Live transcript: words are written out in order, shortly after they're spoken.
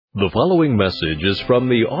The following message is from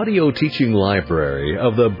the audio teaching library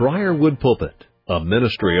of the Briarwood Pulpit, a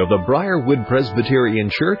ministry of the Briarwood Presbyterian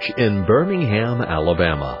Church in Birmingham,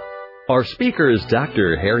 Alabama. Our speaker is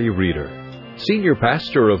Dr. Harry Reeder, Senior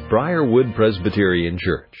Pastor of Briarwood Presbyterian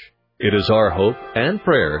Church. It is our hope and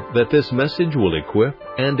prayer that this message will equip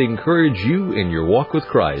and encourage you in your walk with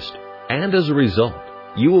Christ, and as a result,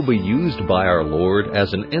 you will be used by our Lord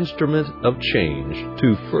as an instrument of change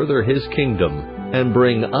to further His kingdom and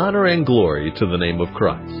bring honor and glory to the name of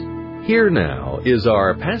Christ. Here now is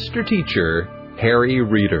our pastor-teacher, Harry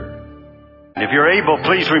Reeder. If you're able,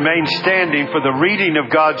 please remain standing for the reading of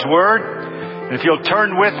God's Word. And if you'll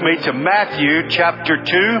turn with me to Matthew chapter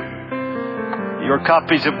 2, your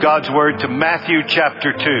copies of God's Word to Matthew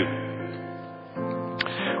chapter 2.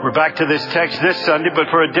 We're back to this text this Sunday, but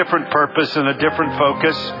for a different purpose and a different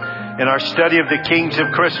focus in our study of the Kings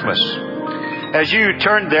of Christmas. As you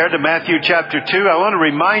turn there to Matthew chapter 2, I want to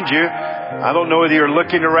remind you, I don't know whether you're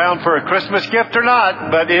looking around for a Christmas gift or not,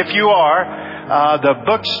 but if you are, the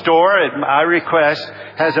bookstore, at my request,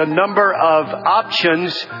 has a number of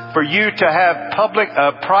options for you to have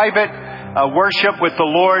private worship with the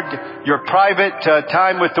Lord, your private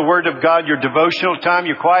time with the Word of God, your devotional time,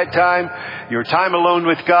 your quiet time, your time alone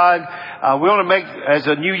with God. We want to make, as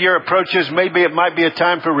a new year approaches, maybe it might be a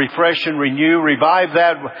time for refresh and renew, revive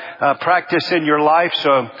that practice in your life.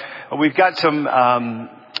 So we've got some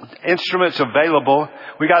instruments available.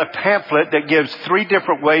 We got a pamphlet that gives 3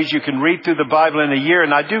 different ways you can read through the Bible in a year,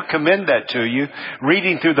 and I do commend that to you,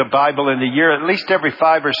 reading through the Bible in a year, at least every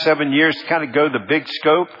 5 or 7 years, to kind of go the big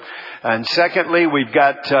scope. And secondly, we've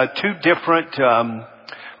got 2 different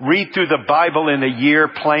read through the Bible in a year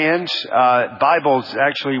plans. Bibles,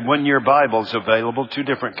 actually 1-year Bibles available, 2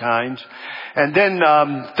 different kinds. And then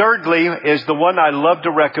thirdly is the one I love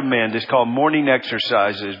to recommend. It's called Morning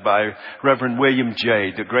Exercises by Reverend William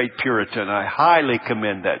J., the great Puritan. I highly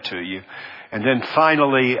commend that to you. And then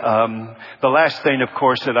finally, the last thing, of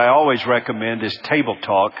course, that I always recommend is Table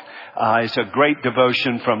Talk. It's a great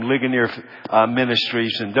devotion from Ligonier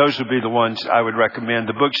Ministries, and those would be the ones I would recommend.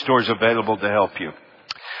 The bookstore's available to help you.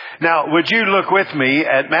 Now, would you look with me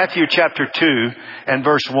at Matthew chapter 2 and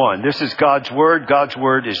verse 1. This is God's Word. God's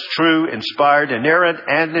Word is true, inspired, inerrant,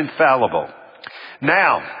 and infallible.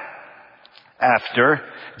 Now, after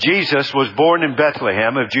Jesus was born in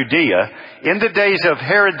Bethlehem of Judea, in the days of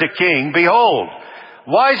Herod the king, behold,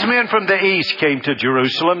 wise men from the east came to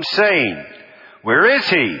Jerusalem, saying, "Where is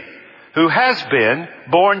he who has been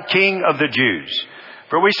born King of the Jews?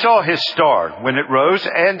 For we saw his star when it rose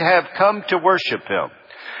and have come to worship him."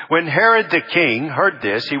 When Herod the king heard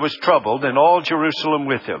this, he was troubled, and all Jerusalem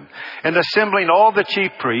with him. And assembling all the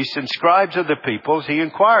chief priests and scribes of the people, he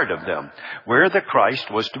inquired of them where the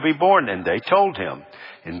Christ was to be born. And they told him,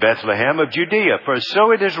 "In Bethlehem of Judea, for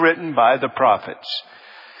so it is written by the prophets.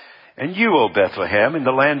 And you, O Bethlehem, in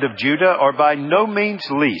the land of Judah, are by no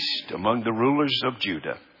means least among the rulers of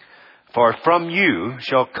Judah. For from you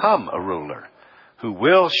shall come a ruler who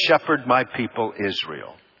will shepherd my people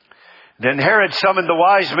Israel." Then Herod summoned the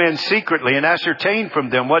wise men secretly and ascertained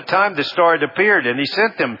from them what time the star had appeared. And he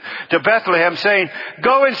sent them to Bethlehem, saying,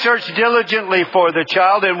 "Go and search diligently for the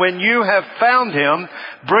child, and when you have found him,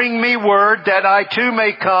 bring me word that I too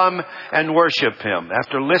may come and worship him."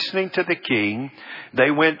 After listening to the king,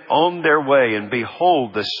 they went on their way, and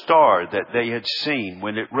behold, the star that they had seen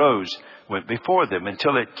when it rose went before them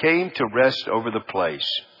until it came to rest over the place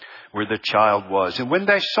where the child was. And when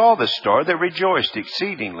they saw the star, they rejoiced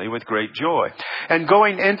exceedingly with great joy. And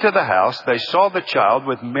going into the house, they saw the child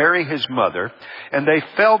with Mary his mother, and they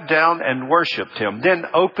fell down and worshipped him. Then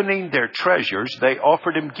opening their treasures, they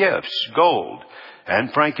offered him gifts, gold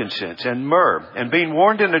and frankincense and myrrh. And being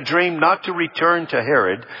warned in a dream not to return to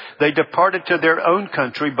Herod, they departed to their own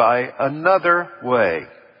country by another way.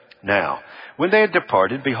 Now, when they had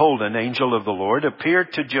departed, behold, an angel of the Lord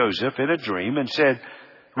appeared to Joseph in a dream and said,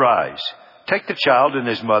 "Rise, take the child and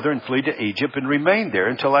his mother and flee to Egypt and remain there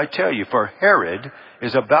until I tell you, for Herod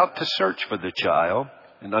is about to search for the child,"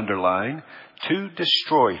 and underline, "to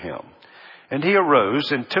destroy him." And he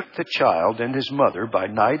arose and took the child and his mother by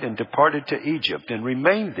night and departed to Egypt and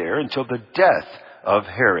remained there until the death of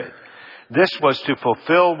Herod. This was to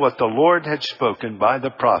fulfill what the Lord had spoken by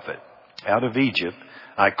the prophet, "Out of Egypt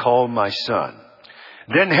I called my son."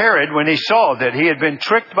 Then Herod, when he saw that he had been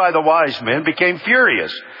tricked by the wise men, became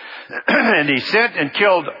furious. And he sent and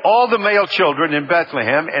killed all the male children in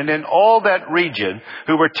Bethlehem and in all that region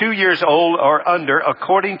who were 2 years old or under,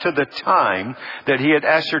 according to the time that he had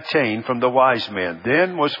ascertained from the wise men.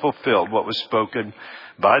 Then was fulfilled what was spoken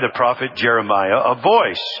by the prophet Jeremiah. A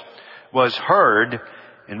voice was heard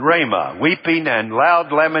in Ramah, weeping and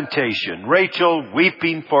loud lamentation, Rachel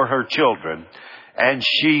weeping for her children, and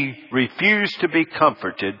she refused to be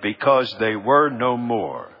comforted because they were no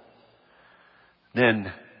more.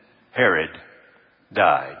 Then Herod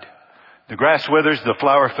died. The grass withers, the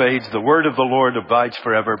flower fades, the word of the Lord abides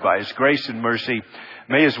forever. By His grace and mercy,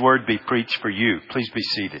 may His word be preached for you. Please be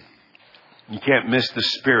seated. You can't miss the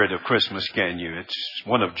spirit of Christmas, can you? It's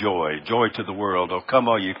one of joy, joy to the world. Oh, come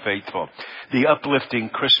all you faithful. The uplifting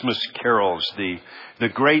Christmas carols, the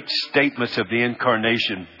great statements of the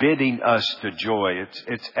incarnation bidding us to joy.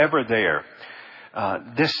 It's ever there.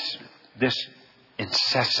 This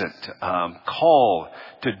incessant call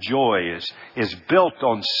to joy is built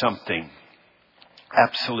on something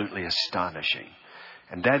absolutely astonishing.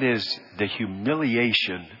 And that is the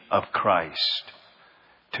humiliation of Christ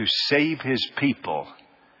to save His people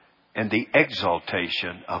and the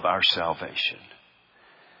exaltation of our salvation.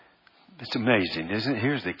 It's amazing, isn't it?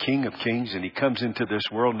 Here's the King of Kings, and He comes into this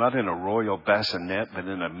world not in a royal bassinet, but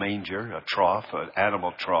in a manger, a trough, an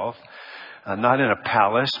animal trough. Not in a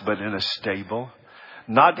palace, but in a stable.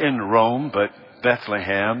 Not in Rome, but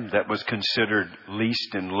Bethlehem, that was considered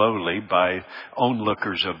least and lowly by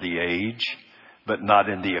onlookers of the age, but not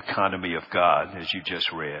in the economy of God, as you just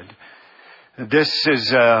read. This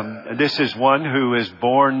is one who is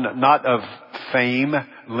born not of fame,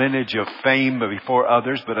 lineage of fame before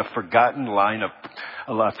others, but a forgotten line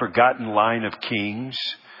of kings,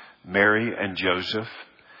 Mary and Joseph.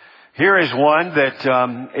 Here is one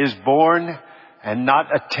that is born and not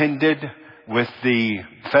attended with the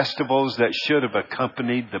festivals that should have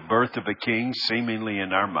accompanied the birth of a king, seemingly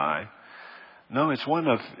in our mind. No, it's one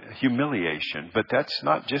of humiliation, but that's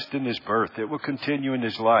not just in His birth. It will continue in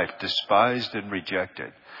His life, despised and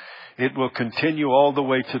rejected. It will continue all the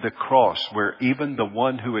way to the cross, where even the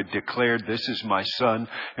one who had declared, "This is my Son,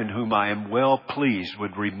 in whom I am well pleased,"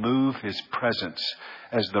 would remove His presence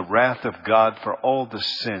as the wrath of God for all the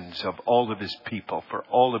sins of all of His people, for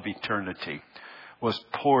all of eternity, was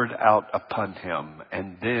poured out upon Him,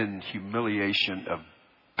 and then humiliation of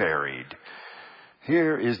buried.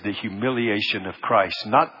 Here is the humiliation of Christ,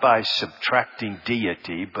 not by subtracting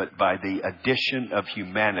deity, but by the addition of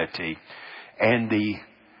humanity and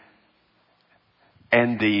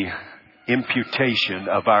the imputation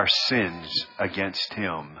of our sins against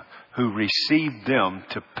Him, who received them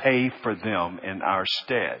to pay for them in our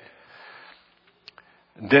stead.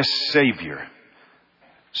 This Savior,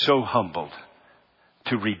 so humbled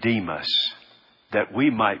to redeem us, that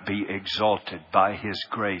we might be exalted by His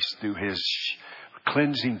grace through His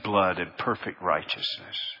cleansing blood and perfect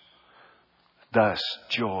righteousness. Thus,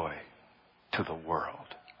 joy to the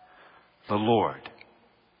world. The Lord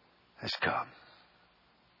has come.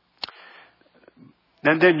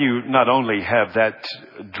 And then you not only have that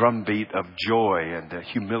drumbeat of joy and the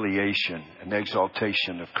humiliation and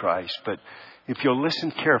exaltation of Christ, but if you'll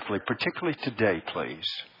listen carefully, particularly today, please,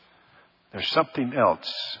 there's something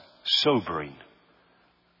else sobering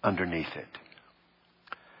underneath it.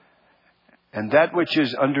 And that which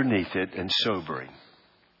is underneath it and sobering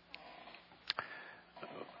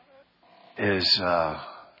is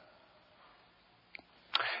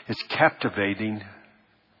it's captivating.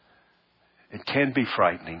 It can be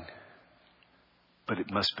frightening, but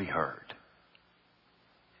it must be heard.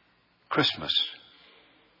 Christmas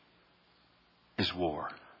is war.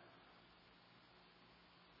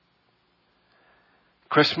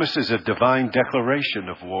 Christmas is a divine declaration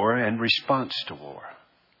of war and response to war.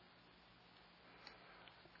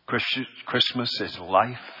 Christmas is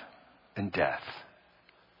life and death.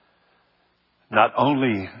 Not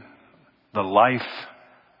only the life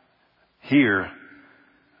here,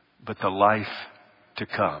 but the life to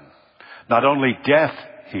come. Not only death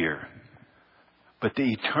here, but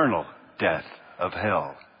the eternal death of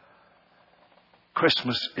hell.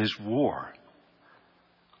 Christmas is war.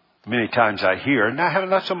 Many times I hear, and I have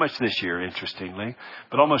not so much this year, interestingly,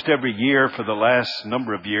 but almost every year for the last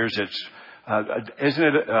number of years, it's isn't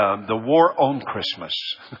it the war on Christmas?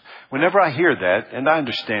 Whenever I hear that, and I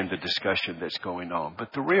understand the discussion that's going on,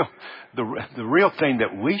 but the real thing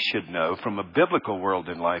that we should know from a biblical world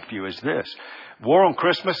and life view is this: war on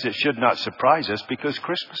Christmas. It should not surprise us, because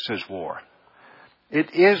Christmas is war.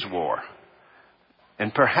 It is war,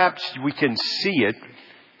 and perhaps we can see it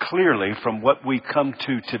clearly from what we come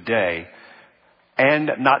to today, and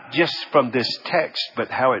not just from this text, but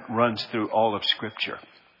how it runs through all of Scripture.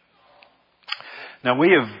 Now,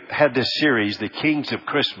 we have had this series, The Kings of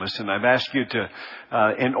Christmas, and I've asked you to,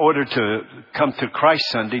 in order to come to Christ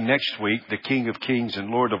Sunday next week, the King of Kings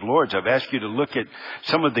and Lord of Lords, I've asked you to look at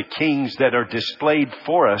some of the kings that are displayed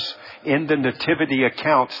for us in the nativity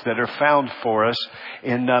accounts that are found for us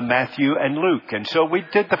in Matthew and Luke. And so we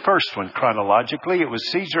did the first one chronologically. It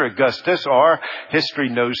was Caesar Augustus, or history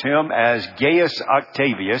knows him as Gaius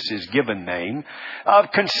Octavius, his given name,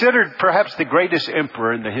 considered perhaps the greatest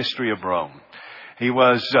emperor in the history of Rome. He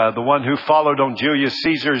was the one who followed on Julius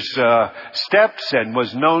Caesar's steps and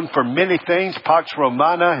was known for many things, Pax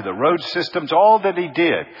Romana, the road systems, all that he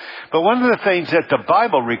did. But one of the things that the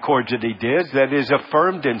Bible records that he did that is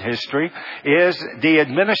affirmed in history is the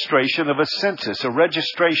administration of a census, a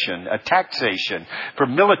registration, a taxation for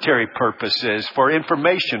military purposes, for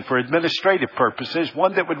information, for administrative purposes,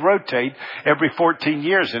 one that would rotate every 14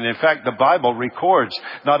 years. And in fact, the Bible records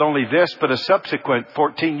not only this, but a subsequent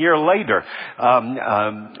 14-year later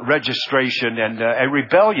registration and a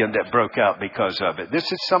rebellion that broke out because of it. This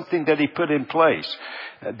is something that he put in place.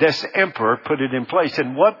 This emperor put it in place.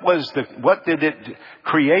 And what did it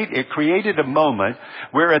create? It created a moment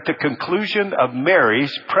where at the conclusion of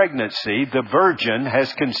Mary's pregnancy, the virgin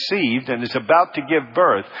has conceived and is about to give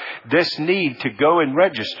birth. This need to go and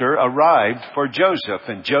register arrived for Joseph.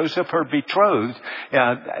 And Joseph, her betrothed,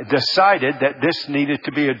 decided that this needed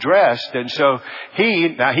to be addressed. And so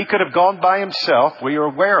he could have gone by himself. We are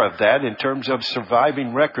aware of that in terms of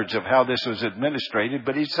surviving records of how this was administrated,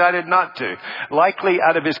 but he decided not to. Likely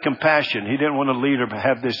out of his compassion. He didn't want to leave her to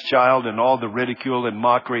have this child and all the ridicule and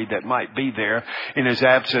mockery that might be there in his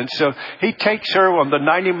absence. So he takes her on the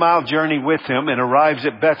 90-mile journey with him and arrives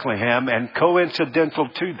at Bethlehem. And coincidental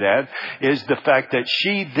to that is the fact that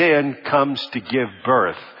she then comes to give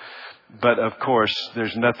birth. But of course,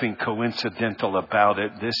 there's nothing coincidental about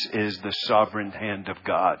it. This is the sovereign hand of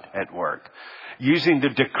God at work. Using the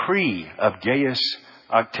decree of Gaius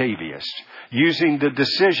Octavius, using the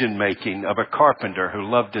decision-making of a carpenter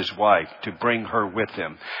who loved his wife to bring her with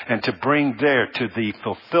him, and to bring there to the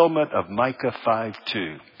fulfillment of Micah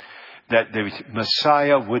 5:2, that the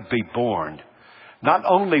Messiah would be born. Not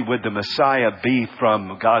only would the Messiah be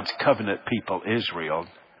from God's covenant people, Israel,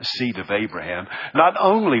 the seed of Abraham. Not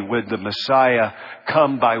only would the Messiah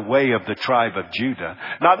come by way of the tribe of Judah.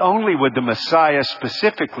 Not only would the Messiah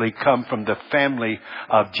specifically come from the family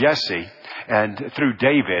of Jesse and through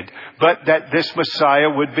David, but that this Messiah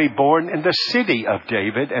would be born in the city of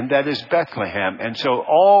David, and that is Bethlehem. And so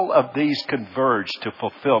all of these converge to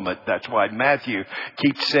fulfillment. That's why Matthew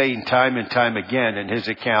keeps saying time and time again in his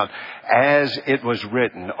account, as it was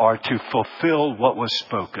written, or to fulfill what was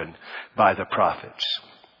spoken by the prophets.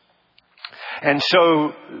 And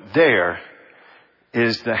so there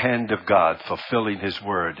is the hand of God fulfilling His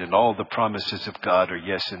word, and all the promises of God are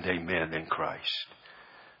yes and amen in Christ.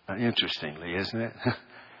 Now, interestingly, isn't it?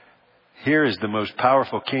 Here is the most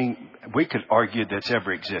powerful king we could argue that's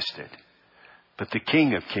ever existed. But the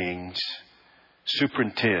King of Kings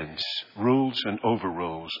superintends, rules and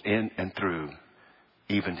overrules in and through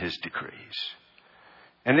even His decrees.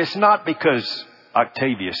 And it's not because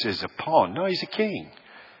Octavius is a pawn. No, he's a king.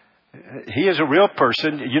 He is a real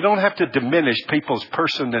person. You don't have to diminish people's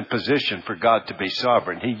person and position for God to be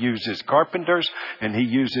sovereign. He uses carpenters and He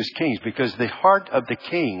uses kings, because the heart of the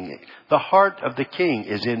king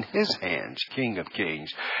is in His hands, King of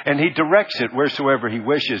Kings. And He directs it wheresoever He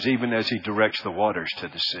wishes, even as He directs the waters to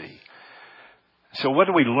the sea. So what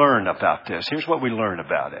do we learn about this? Here's what we learn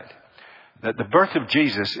about it. That the birth of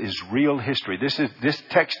Jesus is real history.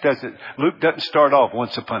 Luke doesn't start off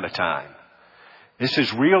once upon a time. This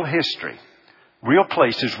is real history, real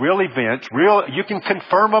places, real events, you can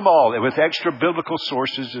confirm them all with extra biblical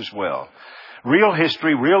sources as well. Real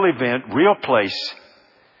history, real event, real place.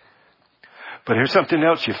 But here's something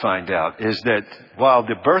else you find out, is that while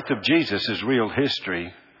the birth of Jesus is real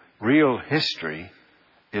history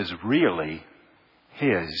is really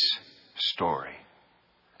His story.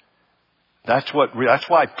 That's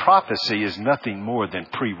why prophecy is nothing more than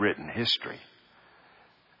pre-written history.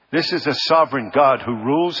 This is a sovereign God who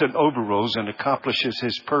rules and overrules and accomplishes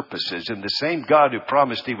His purposes. And the same God who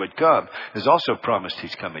promised He would come has also promised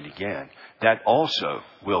He's coming again. That also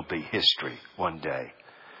will be history one day.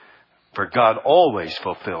 For God always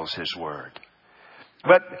fulfills His word.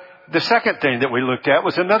 But the second thing that we looked at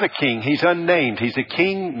was another king. He's unnamed. He's a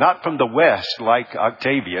king not from the west like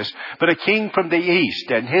Octavius, but a king from the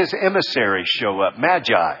east. And his emissaries show up,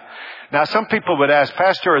 Magi. Now, some people would ask,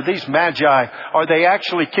 Pastor, are these Magi, are they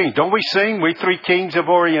actually kings? Don't we sing, we three kings of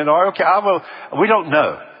Orient are? Okay, we don't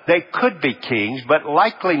know. they could be kings, but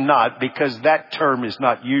likely not, because that term is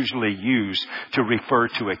not usually used to refer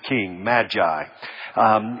to a king, magi.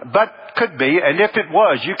 But could be, and if it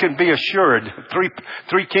was, you can be assured,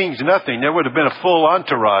 three kings, nothing. There would have been a full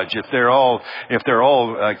entourage if they're all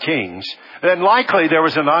kings. And likely there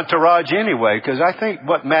was an entourage anyway, because I think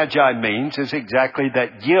what magi means is exactly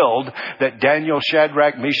that guild that Daniel,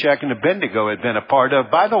 Shadrach, Meshach, and Abednego had been a part of,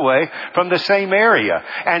 by the way, from the same area.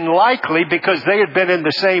 And likely because they had been in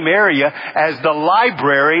the same area as the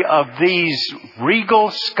library of these regal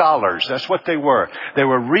scholars. That's what they were. They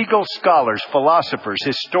were regal scholars, philosophers,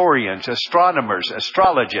 historians, astronomers,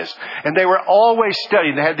 astrologists. And they were always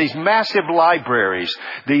studying. They had these massive libraries,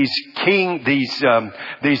 these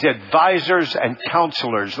advisors and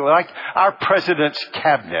counselors, like our president's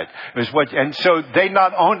cabinet is what, and so they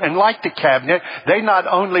not only, and like the cabinet, they not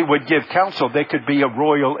only would give counsel, they could be a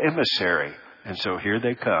royal emissary. And so here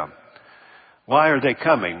they come. Why are they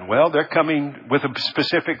coming? Well, they're coming with a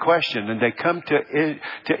specific question, and they come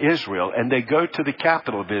to Israel, and they go to the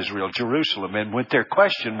capital of Israel, Jerusalem. And with their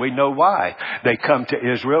question, we know why they come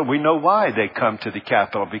to Israel. We know why they come to the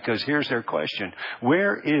capital, because here's their question.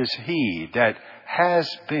 Where is he that has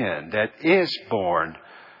been, that is born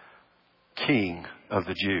King of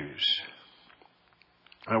the Jews?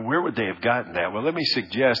 Now, where would they have gotten that? Well, let me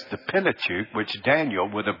suggest the Pentateuch, which Daniel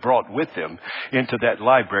would have brought with him into that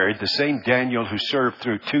library, the same Daniel who served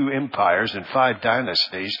through 2 empires and 5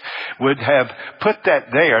 dynasties, would have put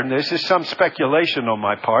that there. And this is some speculation on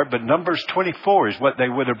my part, but Numbers 24 is what they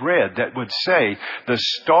would have read, that would say the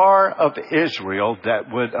star of Israel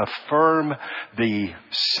that would affirm the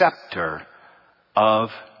scepter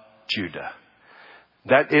of Judah.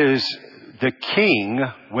 That is, the king,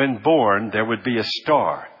 when born, there would be a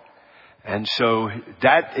star. And so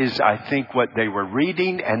that is, I think, what they were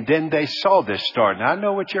reading. And then they saw this star. Now, I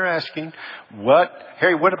know what you're asking.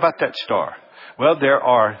 Harry, what about that star? Well, there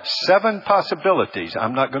are 7 possibilities.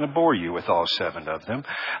 I'm not going to bore you with all 7 of them.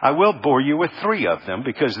 I will bore you with 3 of them,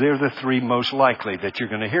 because they're the 3 most likely that you're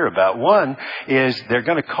going to hear about. One is they're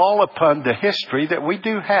going to call upon the history that we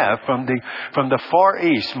do have from the Far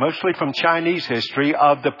East, mostly from Chinese history,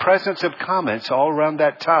 of the presence of comets all around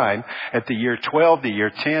that time at the year 12, the year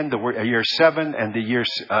 10, the year 7, and the year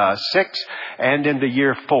 6, and in the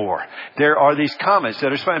year 4. There are these comets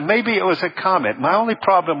that are spotted. Maybe it was a comet. My only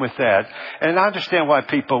problem with that, and I understand why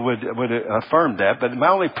people would affirm that, but my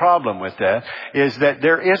only problem with that is that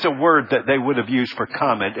there is a word that they would have used for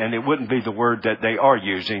comet, and it wouldn't be the word that they are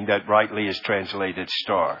using that rightly is translated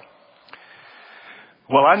star.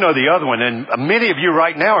 Well, I know the other one, and many of you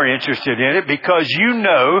right now are interested in it, because you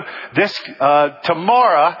know this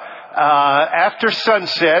tomorrow, after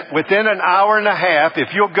sunset, within an hour and a half,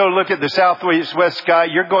 if you'll go look at the southwest sky,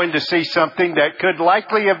 you're going to see something that could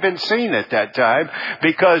likely have been seen at that time,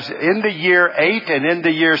 because in the year 8 and in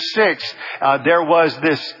the year 6, there was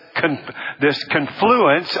this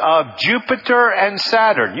confluence of Jupiter and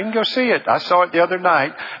Saturn. You can go see it. I saw it the other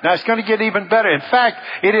night. Now, it's going to get even better. In fact,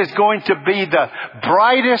 it is going to be the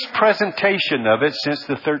brightest presentation of it since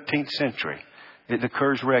the 13th century. It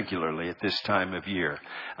occurs regularly at this time of year,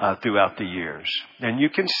 throughout the years. And you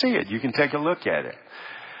can see it. You can take a look at it.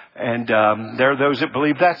 And there are those that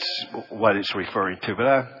believe that's what it's referring to.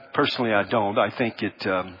 But personally, I don't. I think it...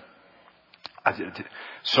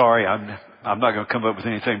 sorry, I'm not going to come up with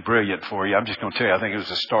anything brilliant for you. I'm just going to tell you, I think it was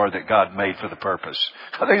a star that God made for the purpose.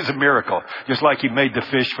 I think it's a miracle, just like He made the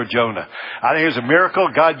fish for Jonah. I think it was a miracle.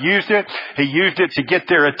 God used it. He used it to get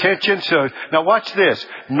their attention. So now watch this.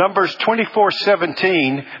 Numbers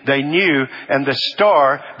 24:17, they knew, and the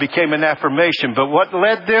star became an affirmation. But what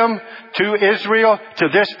led them to Israel, to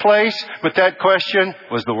this place with that question,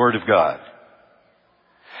 was the Word of God.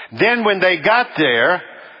 Then when they got there,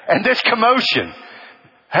 and this commotion.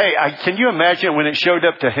 Hey, can you imagine when it showed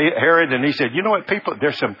up to Herod and he said, you know what, people,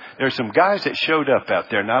 there's some guys that showed up out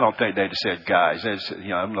there. And I don't think they'd have said guys. I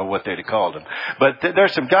don't know what they'd have called them. But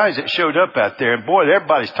there's some guys that showed up out there. And boy,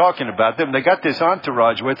 everybody's talking about them. They got this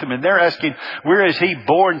entourage with them. And they're asking, where is he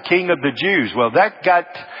born King of the Jews? Well, that got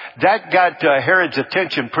Herod's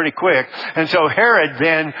attention pretty quick. And so Herod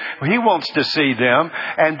then, he wants to see them.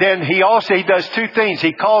 And then he does 2 things.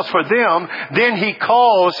 He calls for them. Then he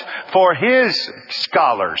calls for his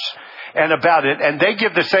scholars. and about it. And they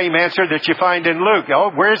give the same answer that you find in Luke.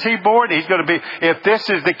 Oh, where's he born? He's going to be, if this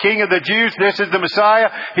is the King of the Jews, this is the Messiah,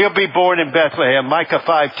 he'll be born in Bethlehem. Micah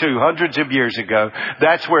 5:2, hundreds of years ago.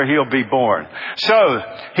 That's where he'll be born. So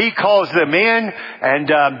he calls them in,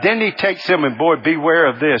 and then he takes them, and boy, beware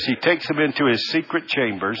of this. He takes them into his secret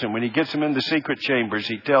chambers, and when he gets them in the secret chambers,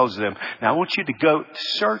 he tells them, now I want you to go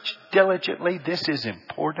search diligently. This is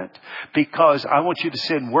important because I want you to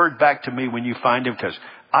send word back to me when you find him, because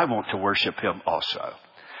I want to worship him also.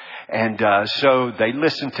 And so they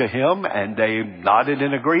listened to him, and they nodded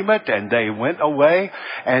in agreement, and they went away.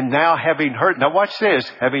 And now having heard, now watch this,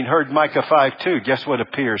 having heard Micah 5:2, guess what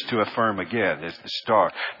appears to affirm again is the star.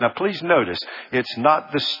 Now please notice, it's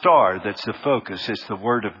not the star that's the focus, it's the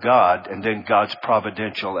Word of God and then God's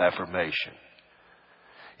providential affirmation.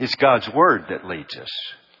 It's God's Word that leads us.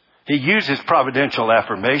 He uses providential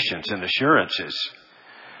affirmations and assurances.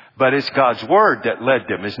 But it's God's Word that led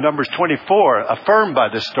them. It's Numbers 24, affirmed by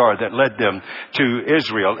the star, that led them to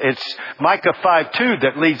Israel. It's Micah 5:2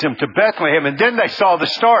 that leads them to Bethlehem. And then they saw the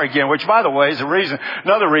star again, which, by the way, is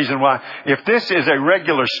another reason why, if this is a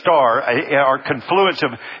regular star, or confluence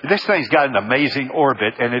of, this thing's got an amazing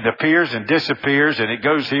orbit, and it appears and disappears, and it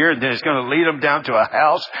goes here, and then it's going to lead them down to a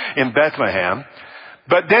house in Bethlehem.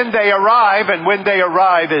 But then they arrive, and when they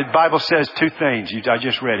arrive, the Bible says two things. I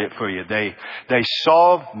just read it for you. They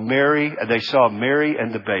saw Mary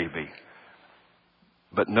and the baby.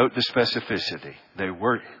 But note the specificity. They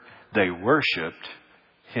worshipped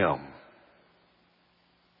him.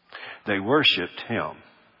 They worshipped him.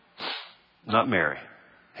 Not Mary.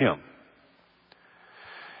 Him.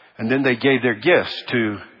 And then they gave their gifts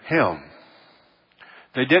to him.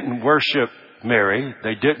 They didn't worship Mary.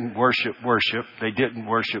 They didn't worship. They didn't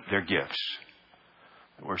worship their gifts.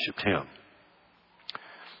 They worshipped him.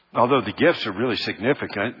 Although the gifts are really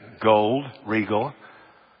significant: gold, regal,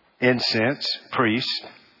 incense, priest,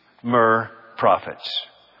 myrrh, prophets.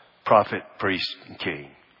 Prophet, priest, and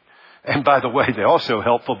king. And by the way, they're also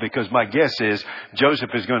helpful because my guess is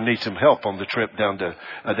Joseph is going to need some help on the trip down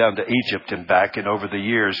to Egypt and back, and over the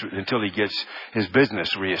years until he gets his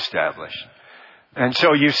business reestablished. And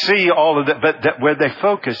so you see all of that, but where they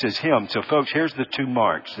focus is him. So folks, here's the two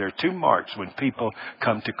marks. There are two marks when people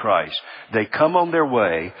come to Christ. They come on their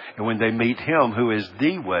way, and when they meet him who is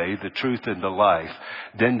the way, the truth, and the life,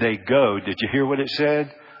 then they go, did you hear what it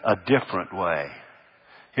said? A different way.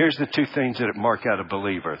 Here's the two things that mark out a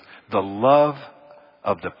believer. The love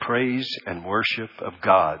of the praise and worship of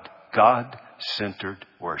God. God-centered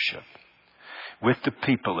worship. With the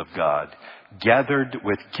people of God, gathered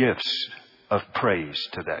with gifts of praise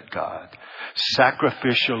to that God,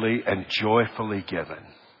 sacrificially and joyfully given.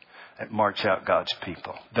 It marks out God's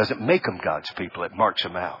people. Doesn't make them God's people. It marks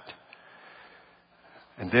them out.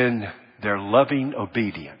 And then their loving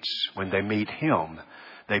obedience. When they meet him,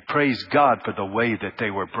 they praise God for the way that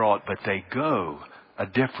they were brought, but they go a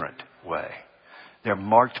different way. They're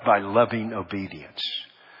marked by loving obedience.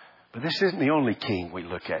 But this isn't the only king we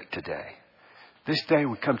look at today. This day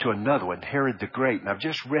we come to another one, Herod the Great. And I've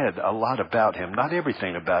just read a lot about him. Not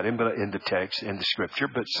everything about him, but in the text, in the scripture,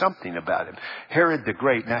 but something about him. Herod the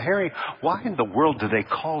Great. Now, why in the world do they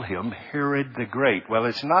call him Herod the Great? Well,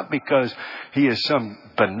 it's not because he is some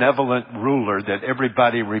benevolent ruler that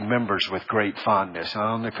everybody remembers with great fondness.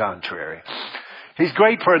 On the contrary. He's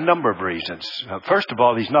great for a number of reasons. First of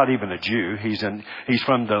all, he's not even a Jew. He's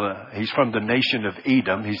from the nation of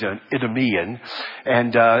Edom. He's an Edomian,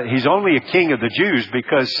 and he's only a king of the Jews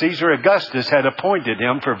because Caesar Augustus had appointed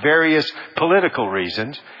him for various political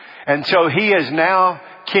reasons, and so he is now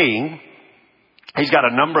king. He's got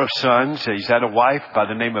a number of sons. He's had a wife by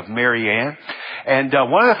the name of Mary Ann. And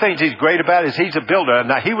one of the things he's great about is he's a builder.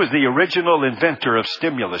 Now, he was the original inventor of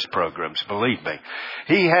stimulus programs, believe me.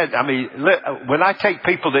 When I take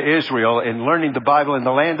people to Israel and learning the Bible in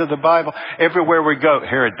the land of the Bible, everywhere we go,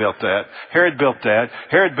 Herod built that. Herod built that.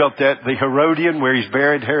 Herod built that. The Herodian, where he's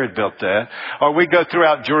buried, Herod built that. Or we go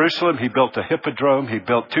throughout Jerusalem. He built a hippodrome. He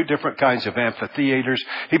built 2 different kinds of amphitheaters.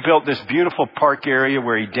 He built this beautiful park area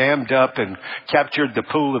where he dammed up and captured the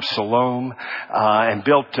pool of Siloam, and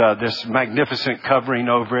built this magnificent covering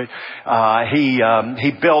over it.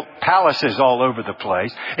 He built palaces all over the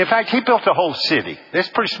place. In fact, he built a whole city. This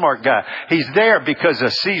is a pretty smart guy. He's there because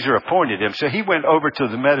Caesar appointed him. So he went over to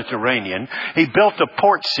the Mediterranean. He built a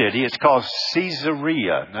port city. It's called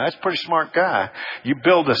Caesarea. Now, that's a pretty smart guy. You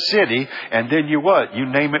build a city, and then you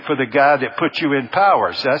name it for the guy that put you in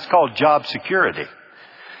power. So that's called job security.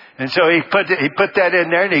 And so he put that in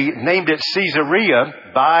there, and he named it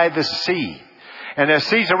Caesarea by the sea. And as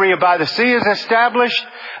Caesarea by the sea is established,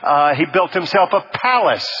 he built himself a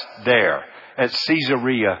palace there at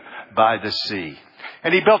Caesarea by the sea.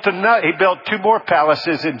 And he built two more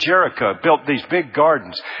palaces in Jericho, built these big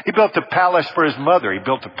gardens. He built a palace for his mother. He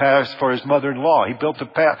built a palace for his mother-in-law. He built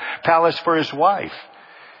a palace for his wife.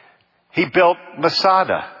 He built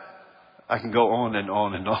Masada. I can go on and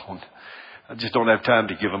on and on. I just don't have time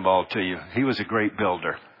to give them all to you. He was a great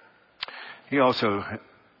builder.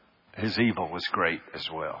 His evil was great as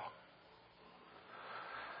well.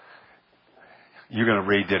 You're going to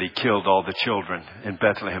read that he killed all the children in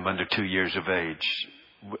Bethlehem under 2 years of age.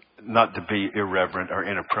 Not to be irreverent or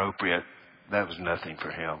inappropriate. That was nothing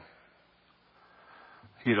for him.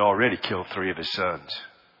 He had already killed 3 of his sons,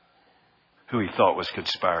 who he thought was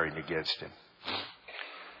conspiring against him.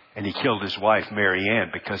 And he killed his wife, Mary Ann,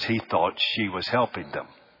 because he thought she was helping them.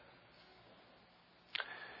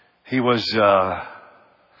 He was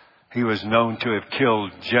known to have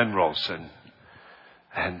killed generals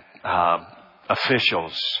and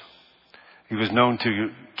officials. He was known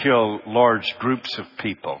to kill large groups of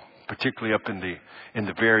people, particularly up in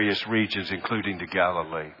the various regions, including the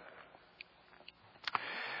Galilee.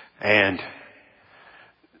 And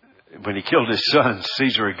when he killed his sons,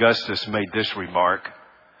 Caesar Augustus made this remark: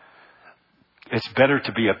 "It's better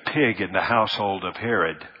to be a pig in the household of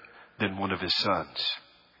Herod than one of his sons."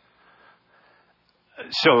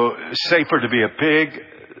 So, safer to be a pig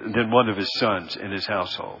than one of his sons in his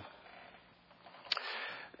household.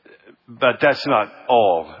 But that's not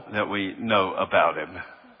all that we know about him.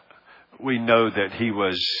 We know that he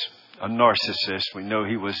was a narcissist. We know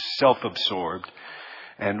he was self-absorbed.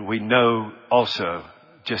 And we know also,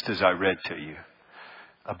 just as I read to you,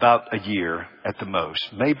 about a year at the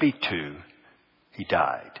most, maybe 2, he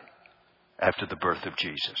died after the birth of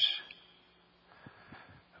Jesus.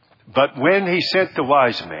 But when he sent the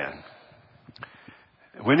wise men,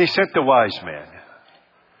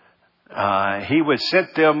 he would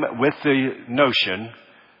send them with the notion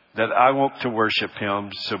that I want to worship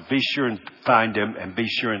him, so be sure and find him and be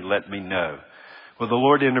sure and let me know. Well, the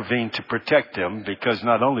Lord intervened to protect them, because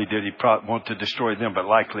not only did he want to destroy them, but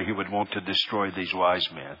likely he would want to destroy these wise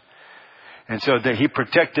men. And so he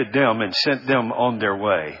protected them and sent them on their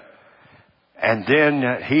way. And then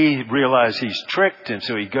he realized he's tricked, and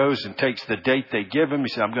so he goes and takes the date they give him. He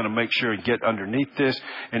said, I'm going to make sure and get underneath this.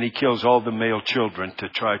 And he kills all the male children to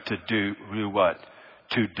try to do what?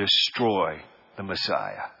 To destroy the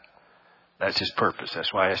Messiah. That's his purpose.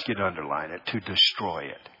 That's why I ask you to underline it. To destroy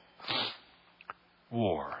it.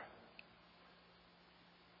 War.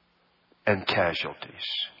 And casualties.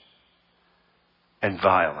 And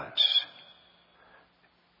violence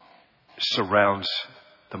surrounds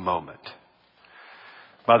the moment.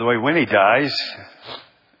 By the way, when he dies,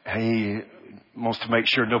 he wants to make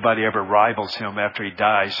sure nobody ever rivals him after he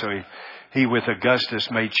dies. So he with Augustus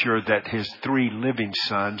made sure that his 3 living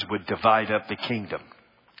sons would divide up the kingdom.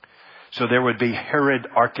 So there would be Herod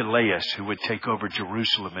Archelaus, who would take over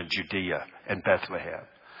Jerusalem and Judea and Bethlehem.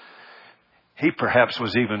 He perhaps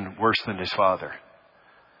was even worse than his father.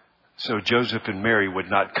 So Joseph and Mary would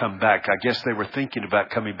not come back. I guess they were thinking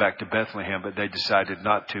about coming back to Bethlehem, but they decided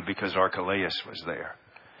not to because Archelaus was there.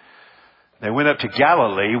 They went up to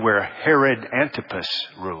Galilee, where Herod Antipas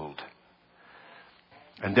ruled.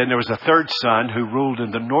 And then there was a 3rd son who ruled in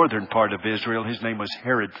the northern part of Israel. His name was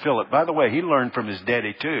Herod Philip. By the way, he learned from his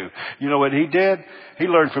daddy too. You know what he did? He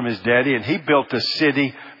learned from his daddy, and he built a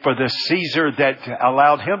city for the Caesar that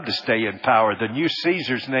allowed him to stay in power. The new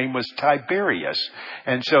Caesar's name was Tiberius.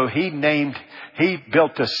 And so he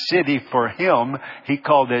built a city for him. He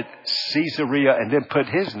called it Caesarea, and then put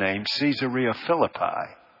his name, Caesarea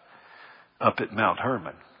Philippi, up at Mount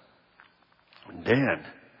Hermon. And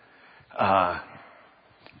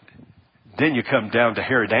then you come down to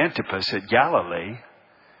Herod Antipas at Galilee,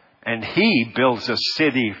 and he builds a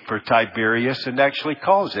city for Tiberius and actually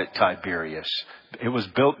calls it Tiberias. It was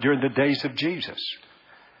built during the days of Jesus.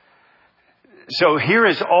 So here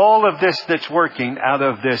is all of this that's working out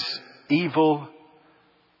of this evil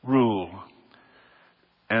rule.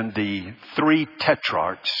 And the 3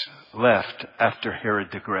 tetrarchs left after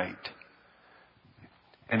Herod the Great.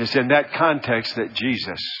 And it's in that context that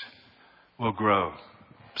Jesus will grow.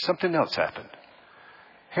 Something else happened.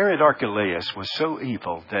 Herod Archelaus was so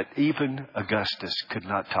evil that even Augustus could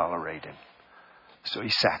not tolerate him. So he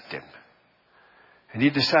sacked him. And he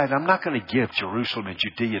decided, I'm not going to give Jerusalem and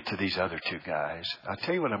Judea to these other 2 guys. I'll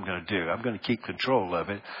tell you what I'm going to do. I'm going to keep control of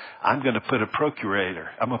it. I'm going to put a procurator.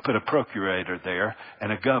 I'm going to put a procurator there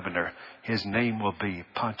and a governor. His name will be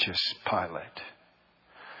Pontius Pilate,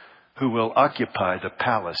 who will occupy the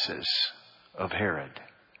palaces of Herod.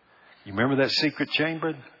 You remember that secret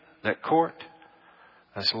chamber, that court?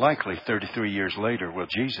 That's likely 33 years later where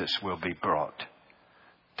Jesus will be brought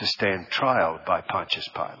to stand trial by Pontius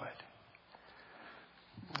Pilate.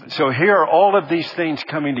 So here are all of these things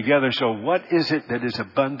coming together. So what is it that is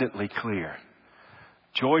abundantly clear?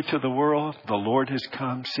 Joy to the world, the Lord has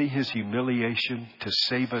come. See His humiliation to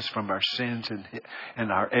save us from our sins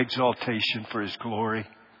and our exaltation for His glory.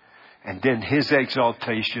 And then His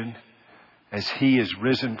exaltation as He is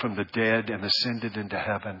risen from the dead and ascended into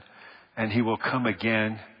heaven. And He will come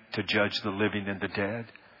again to judge the living and the dead.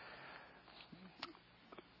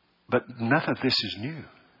 But none of this is new.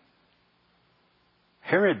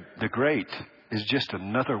 Herod the Great is just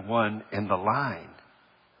another one in the line.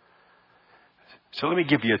 So let me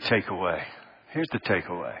give you a takeaway. Here's the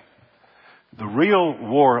takeaway. The real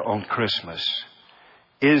war on Christmas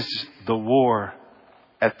is the war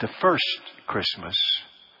at the first Christmas,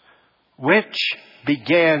 which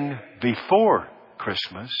began before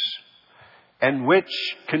Christmas and which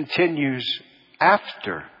continues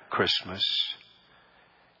after Christmas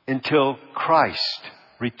until Christ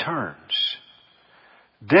returns.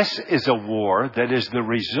 This is a war that is the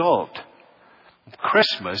result.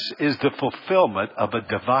 Christmas is the fulfillment of a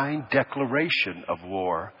divine declaration of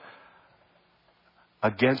war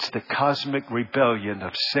against the cosmic rebellion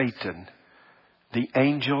of Satan, the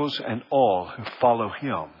angels, and all who follow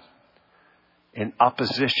him in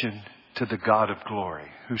opposition to the God of glory,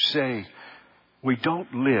 who say, we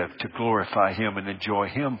don't live to glorify Him and enjoy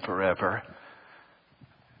Him forever.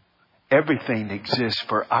 Everything exists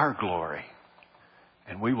for our glory.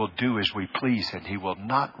 And we will do as we please, and He will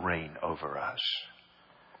not reign over us.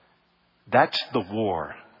 That's the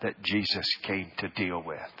war that Jesus came to deal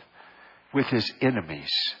with His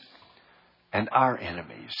enemies and our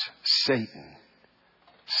enemies, Satan,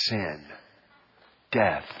 sin,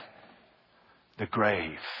 death, the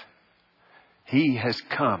grave. He has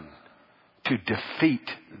come to defeat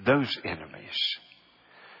those enemies.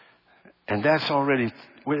 And that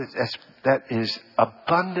is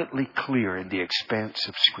abundantly clear in the expanse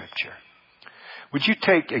of Scripture. Would you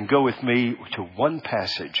take and go with me to one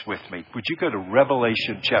passage with me? Would you go to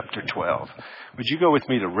Revelation chapter 12? Would you go with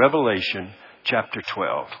me to Revelation chapter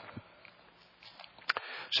 12?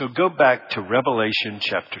 So go back to Revelation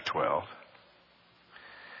chapter 12.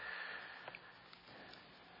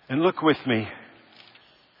 And look with me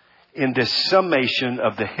in this summation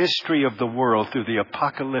of the history of the world through the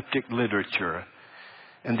apocalyptic literature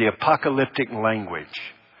and the apocalyptic language.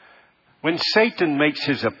 When Satan makes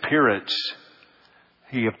his appearance,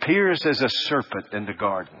 he appears as a serpent in the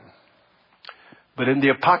garden. But in the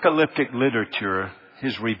apocalyptic literature,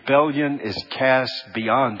 his rebellion is cast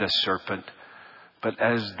beyond the serpent, but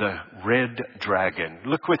as the red dragon.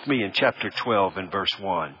 Look with me in chapter 12 and verse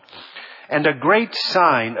 1. And a great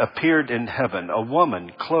sign appeared in heaven, a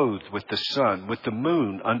woman clothed with the sun, with the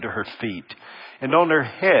moon under her feet, and on her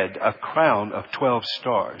head a crown of 12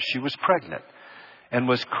 stars. She was pregnant and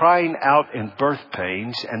was crying out in birth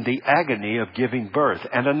pains and the agony of giving birth.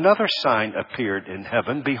 And another sign appeared in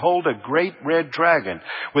heaven. Behold, a great red dragon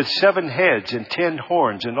with 7 heads and 10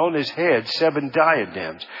 horns, and on his head 7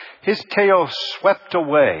 diadems. His tail swept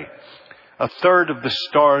away a third of the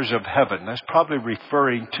stars of heaven. That's probably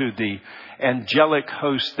referring to the angelic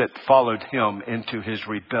host that followed him into his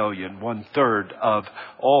rebellion. 1/3 of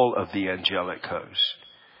all of the angelic host.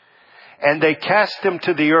 And they cast him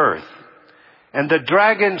to the earth. And the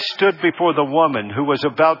dragon stood before the woman who was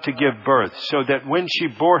about to give birth, so that when she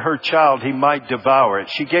bore her child, he might devour it.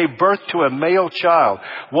 She gave birth to a male child.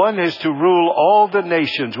 One is to rule all the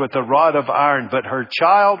nations with a rod of iron, but her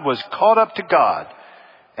child was caught up to God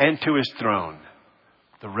and to His throne.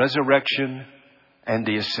 The resurrection and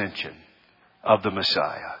the ascension of the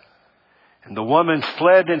Messiah. And the woman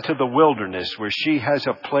fled into the wilderness, where she has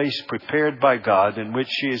a place prepared by God in which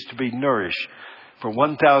she is to be nourished for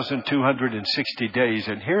 1,260 days.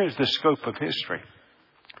 And here is the scope of history.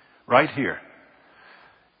 Right here.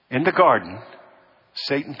 In the garden,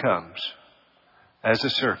 Satan comes as a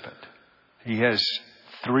serpent. He has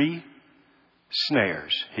 3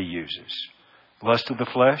 snares he uses. Lust of the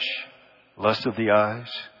flesh, lust of the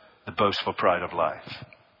eyes, the boastful pride of life.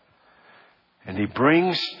 And he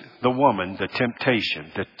brings the woman the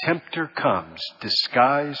temptation. The tempter comes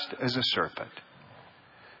disguised as a serpent.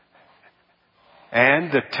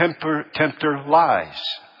 And the tempter lies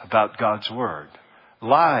about God's word.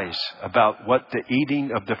 Lies about what the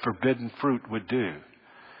eating of the forbidden fruit would do.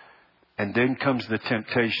 And then comes the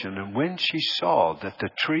temptation. And when she saw that the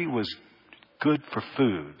tree was good for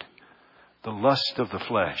food, the lust of the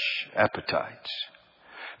flesh, appetites,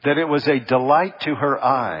 that it was a delight to her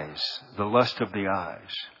eyes, the lust of the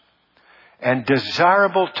eyes, and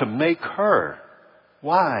desirable to make her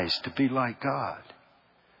wise to be like God.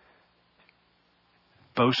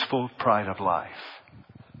 boastful pride of life.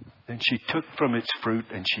 Then she took from its fruit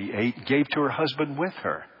and she ate, gave to her husband with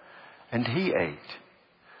her, and he ate.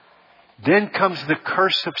 Then comes the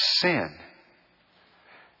curse of sin.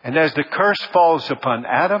 And as the curse falls upon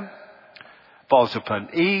Adam, falls upon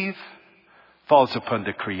Eve, falls upon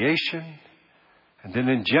the creation, and then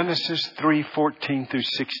in Genesis 3:14 through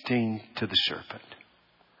 16 to the serpent.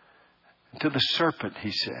 And to the serpent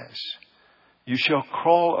he says, you shall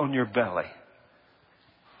crawl on your belly.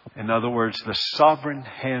 In other words, the sovereign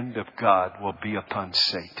hand of God will be upon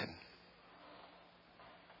Satan.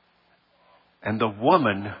 And the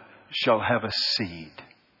woman shall have a seed.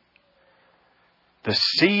 The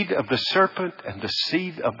seed of the serpent and the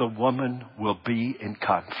seed of the woman will be in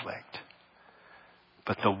conflict.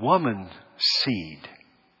 But the woman's seed,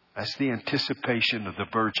 that's the anticipation of the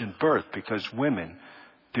virgin birth, because women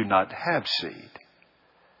do not have seed.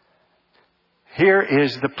 Here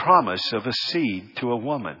is the promise of a seed to a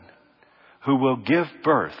woman who will give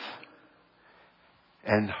birth,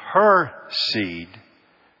 and her seed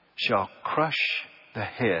shall crush the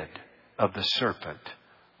head of the serpent,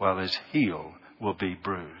 while his heel will be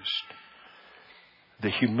bruised. The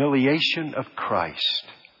humiliation of Christ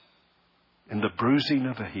in the bruising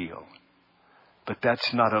of a heel. But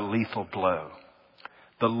that's not a lethal blow.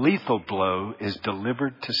 The lethal blow is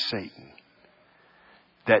delivered to Satan,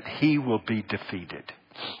 that he will be defeated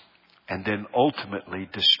and then ultimately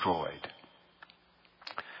destroyed.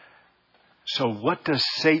 So what does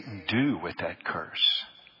Satan do with that curse?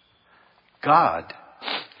 God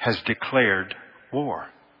has declared war.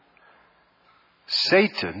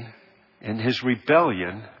 Satan, in his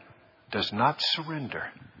rebellion, does not surrender.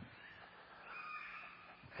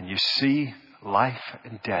 And you see life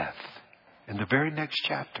and death in the very next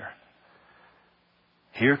chapter.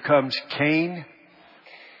 Here comes Cain,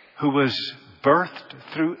 who was birthed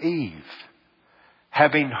through Eve.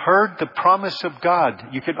 Having heard the promise of God,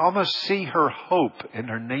 you can almost see her hope in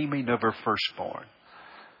her naming of her firstborn.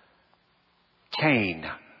 Cain,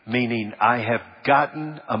 meaning I have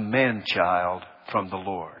gotten a man-child from the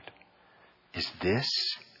Lord. Is this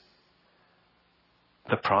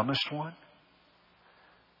the promised one?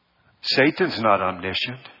 Satan's not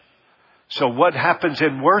omniscient. So what happens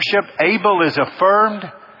in worship? Abel is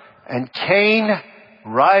affirmed and Cain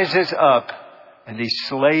rises up and he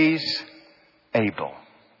slays Abel.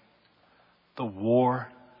 The war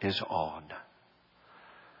is on.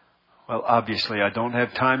 Well, obviously I don't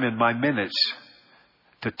have time in my minutes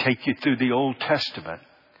to take you through the Old Testament.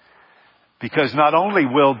 Because not only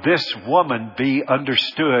will this woman be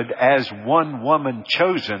understood as one woman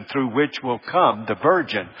chosen through which will come the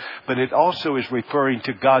virgin, but it also is referring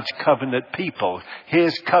to God's covenant people.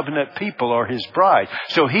 His covenant people are His bride.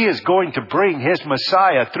 So He is going to bring His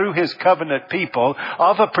Messiah through His covenant people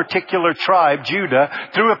of a particular tribe, Judah,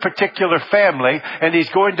 through a particular family, and He's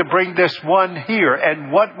going to bring this one here.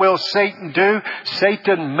 And what will Satan do?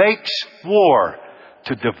 Satan makes war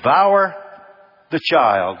to devour the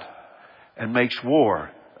child and makes war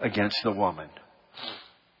against the woman.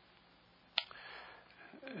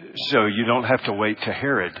 So you don't have to wait to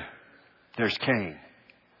Herod. There's Cain.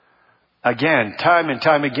 Again, time and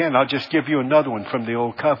time again, I'll just give you another one from the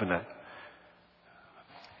Old Covenant.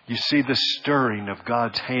 You see the stirring of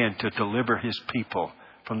God's hand to deliver His people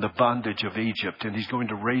from the bondage of Egypt. And He's going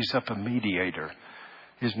to raise up a mediator.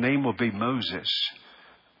 His name will be Moses.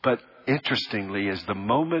 But interestingly, as the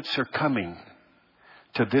moments are coming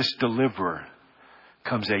to this deliverer,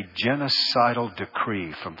 comes a genocidal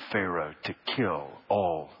decree from Pharaoh to kill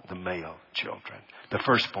all the male children, the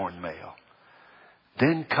firstborn male.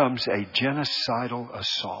 Then comes a genocidal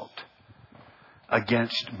assault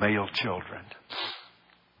against male children.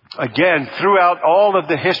 Again, throughout all of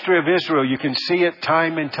the history of Israel, you can see it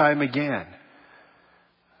time and time again.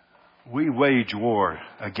 We wage war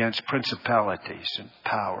against principalities and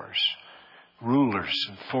powers, rulers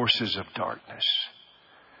and forces of darkness.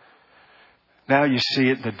 Now you see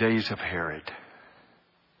it in the days of Herod.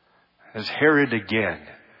 As Herod again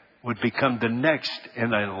would become the next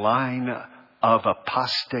in a line of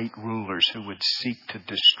apostate rulers who would seek to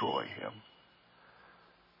destroy him.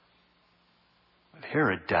 But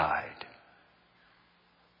Herod died.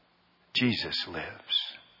 Jesus lives.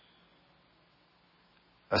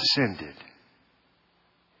 Ascended.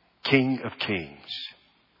 King of kings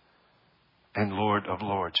and Lord of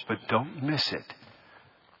lords. But don't miss it.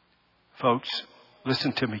 Folks,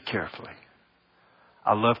 listen to me carefully.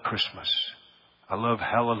 I love Christmas. I love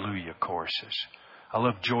hallelujah choruses. I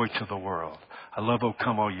love joy to the world. I love O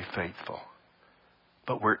come all you faithful.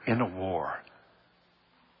 But we're in a war.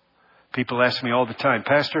 People ask me all the time,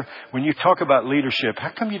 Pastor, when you talk about leadership, how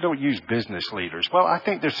come you don't use business leaders? Well, I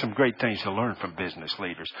think there's some great things to learn from business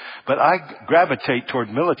leaders. But I gravitate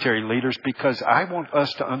toward military leaders because I want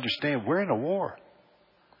us to understand we're in a war.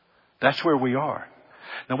 That's where we are.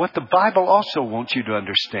 Now, what the Bible also wants you to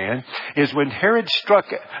understand is when Herod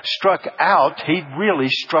struck out, he really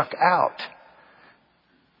struck out.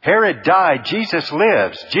 Herod died. Jesus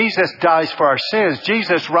lives. Jesus dies for our sins.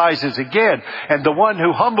 Jesus rises again. And the one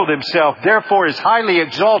who humbled himself, therefore, is highly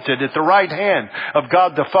exalted at the right hand of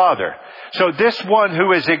God the Father. So this one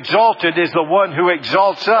who is exalted is the one who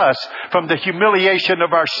exalts us from the humiliation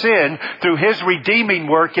of our sin through his redeeming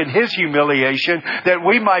work and his humiliation, that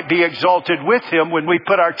we might be exalted with him when we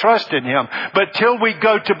put our trust in him. But till we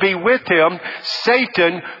go to be with him,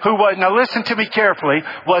 Satan, who was, now listen to me carefully,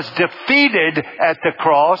 was defeated at the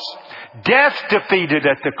cross, death defeated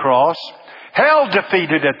at the cross, hell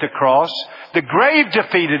defeated at the cross, the grave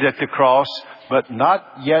defeated at the cross, but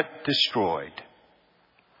not yet destroyed.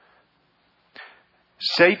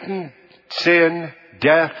 Satan, sin,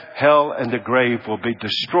 death, hell, and the grave will be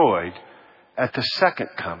destroyed at the second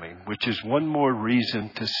coming, which is one more reason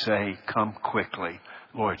to say, come quickly,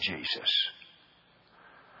 Lord Jesus.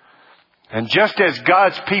 And just as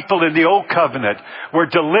God's people in the Old Covenant were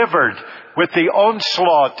delivered with the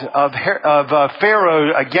onslaught of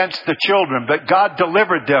Pharaoh against the children, but God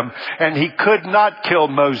delivered them and he could not kill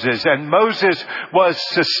Moses. And Moses was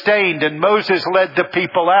sustained and Moses led the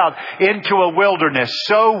people out into a wilderness.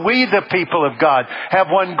 So we, the people of God, have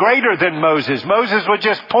one greater than Moses. Moses was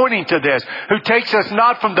just pointing to this, who takes us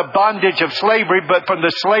not from the bondage of slavery, but from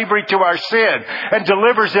the slavery to our sin, and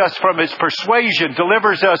delivers us from its persuasion,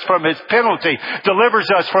 delivers us from its penalty, delivers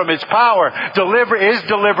us from its power, is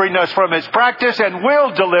delivering us from its practice, and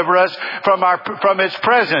will deliver us from its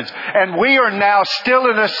presence. And we are now still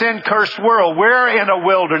in a sin-cursed world. We're in a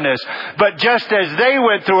wilderness. But just as they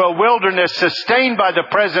went through a wilderness sustained by the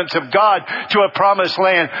presence of God to a promised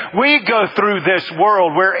land, we go through this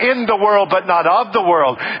world. We're in the world, but not of the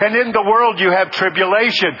world. And in the world you have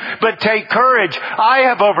tribulation. But take courage. I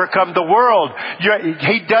have overcome the world.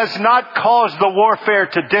 He does not cause the warfare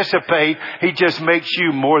to dissipate. He just makes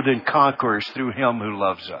you more than conquerors through him who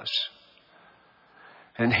loves us.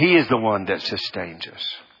 And he is the one that sustains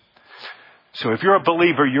us. So if you're a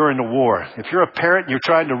believer, you're in a war. If you're a parent and you're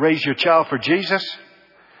trying to raise your child for Jesus,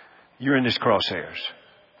 you're in his crosshairs.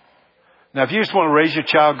 Now, if you just want to raise your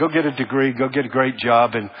child, go get a degree, go get a great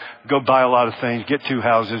job, and go buy a lot of things, get 2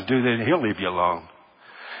 houses, do that, and he'll leave you alone.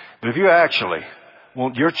 But if you actually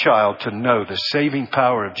want your child to know the saving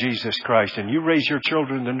power of Jesus Christ, and you raise your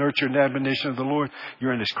children in the nurture and admonition of the Lord,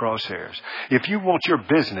 you're in his crosshairs. If you want your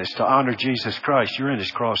business to honor Jesus Christ, you're in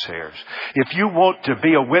his crosshairs. If you want to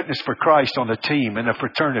be a witness for Christ on a team, in a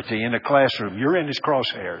fraternity, in a classroom, you're in his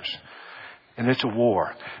crosshairs. And it's a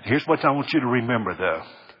war. Here's what I want you to remember, though.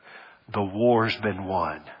 The war's been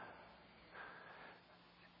won.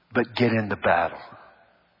 But get in the battle.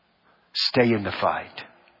 Stay in the fight.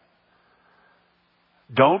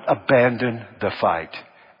 Don't abandon the fight.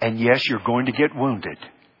 And yes, you're going to get wounded.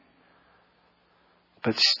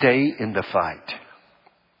 But stay in the fight.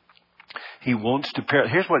 He wants to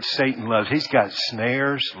here's what Satan loves. He's got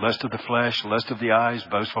snares, lust of the flesh, lust of the eyes,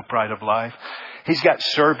 boastful pride of life. He's got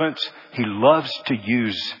servants. He loves to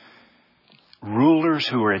use rulers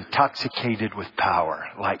who are intoxicated with power,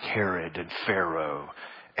 like Herod and Pharaoh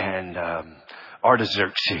and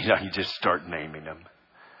Artaxerxes. You just start naming them.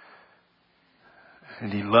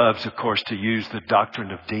 And he loves, of course, to use the doctrine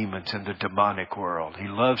of demons in the demonic world. He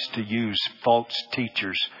loves to use false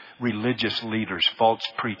teachers, religious leaders, false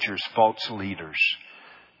preachers, false leaders,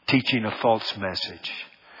 teaching a false message.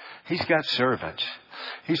 He's got servants.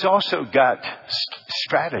 He's also got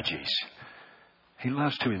strategies. He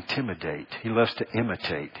loves to intimidate. He loves to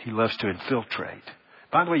imitate. He loves to infiltrate.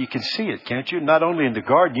 By the way, you can see it, can't you? Not only in the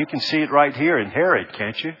garden, you can see it right here in Herod,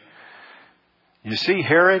 can't you? You see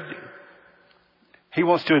Herod? He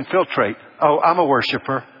wants to infiltrate. Oh, I'm a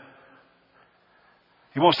worshiper.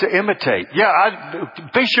 He wants to imitate. Yeah,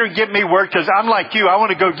 be sure and give me work because I'm like you. I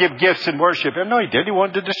want to go give gifts and worship him. No, he didn't. He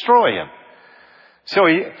wanted to destroy him.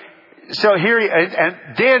 And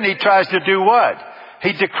then he tries to do what?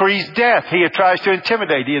 He decrees death. He tries to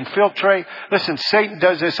intimidate. He infiltrate. Listen, Satan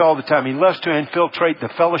does this all the time. He loves to infiltrate the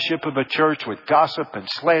fellowship of a church with gossip and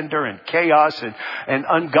slander and chaos and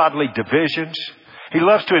ungodly divisions. He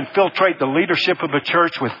loves to infiltrate the leadership of a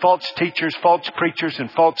church with false teachers, false preachers, and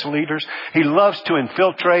false leaders. He loves to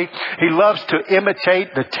infiltrate. He loves to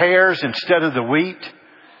imitate the tares instead of the wheat.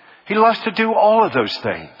 He loves to do all of those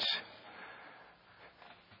things.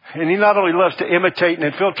 And he not only loves to imitate and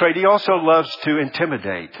infiltrate, he also loves to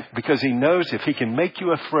intimidate, because he knows if he can make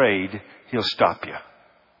you afraid, he'll stop you.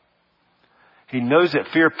 He knows that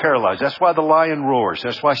fear paralyzes. That's why the lion roars.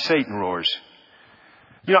 That's why Satan roars.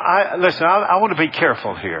 You know, I want to be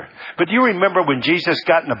careful here. But do you remember when Jesus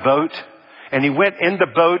got in a boat and he went in the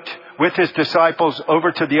boat with his disciples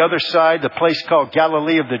over to the other side, the place called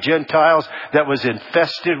Galilee of the Gentiles that was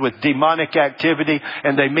infested with demonic activity,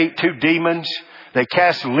 and they meet two demons. They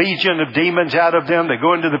cast legion of demons out of them. They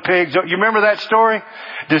go into the pigs. You remember that story?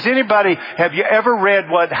 Have you ever read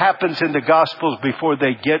what happens in the Gospels before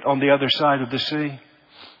they get on the other side of the sea?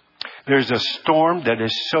 There's a storm that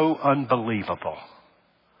is so unbelievable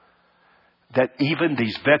that even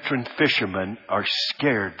these veteran fishermen are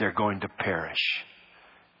scared they're going to perish.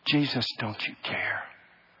 Jesus, don't you care?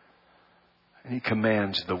 And he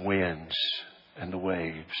commands the winds and the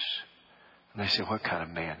waves. And they say, what kind of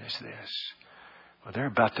man is this? Well, they're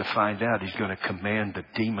about to find out he's going to command the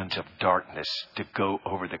demons of darkness to go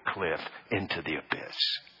over the cliff into the abyss.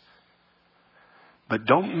 But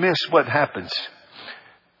don't miss what happens.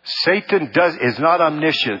 Satan is not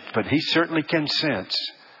omniscient, but he certainly can sense.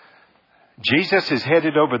 Jesus is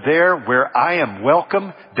headed over there where I am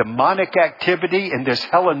welcome. Demonic activity in this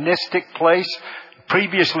Hellenistic place,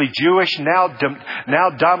 previously Jewish, now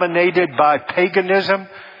dominated by paganism.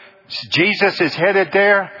 Jesus is headed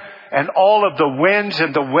there. And all of the winds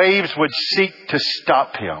and the waves would seek to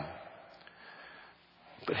stop him.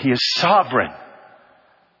 But he is sovereign.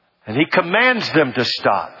 And he commands them to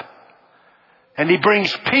stop. And he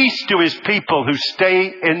brings peace to his people who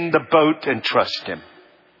stay in the boat and trust him.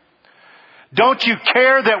 Don't you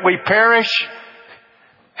care that we perish?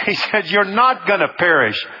 He said, you're not going to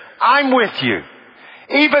perish. I'm with you.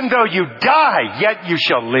 Even though you die, yet you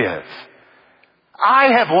shall live.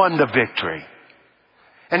 I have won the victory.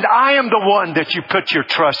 And I am the one that you put your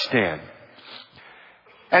trust in.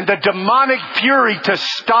 And the demonic fury to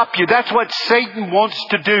stop you, that's what Satan wants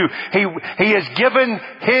to do. He has given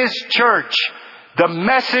his church the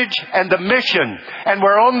message and the mission. And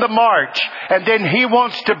we're on the march. And then he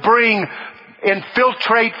wants to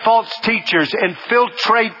infiltrate false teachers,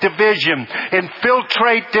 infiltrate division,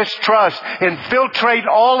 infiltrate distrust, infiltrate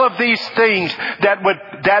all of these things that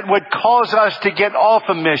would cause us to get off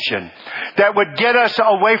a mission, that would get us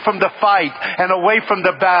away from the fight and away from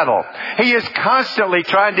the battle. He is constantly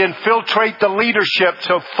trying to infiltrate the leadership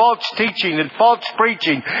of false teaching and false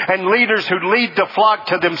preaching, and leaders who lead the flock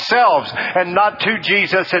to themselves and not to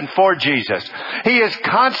Jesus and for Jesus. He is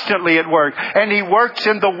constantly at work, and he works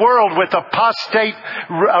in the world with apostate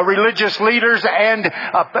religious leaders and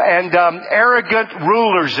arrogant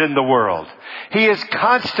rulers in the world. He is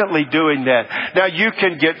constantly doing that. Now you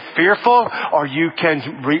can get fearful, or you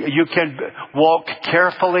can walk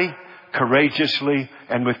carefully, courageously,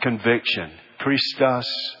 and with conviction. Christos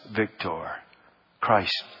Victor.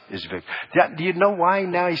 Christ is victor. Do you know why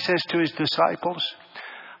now he says to his disciples,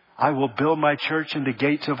 I will build my church and the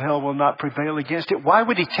gates of hell will not prevail against it? Why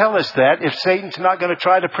would he tell us that if Satan's not going to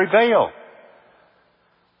try to prevail?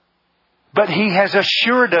 But he has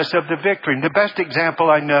assured us of the victory. And the best example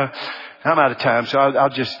I know, I'm out of time, so I'll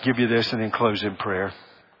just give you this and then close in prayer.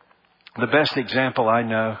 The best example I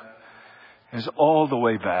know is all the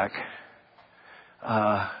way back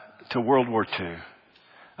to World War II,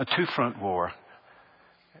 a two-front war.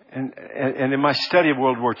 And in my study of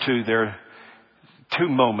World War II, there are two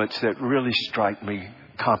moments that really strike me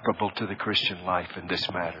comparable to the Christian life in this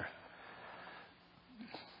matter.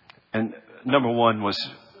 And number one was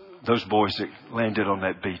those boys that landed on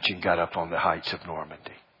that beach and got up on the heights of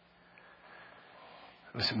Normandy.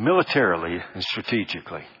 It was militarily and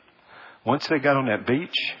strategically. Once they got on that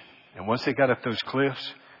beach and once they got up those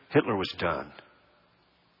cliffs, Hitler was done.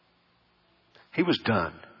 He was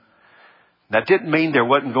done. That didn't mean there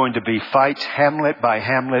wasn't going to be fights, hamlet by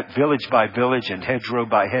hamlet, village by village, and hedgerow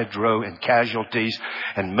by hedgerow, and casualties,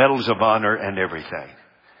 and medals of honor, and everything.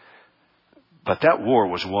 But that war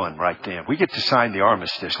was won right then. We get to sign the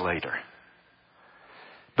armistice later.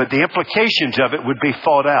 But the implications of it would be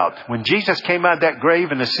fought out. When Jesus came out of that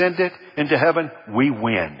grave and ascended into heaven, we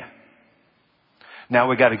win. Now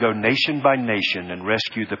we got to go nation by nation and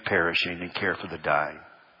rescue the perishing and care for the dying.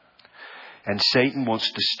 And Satan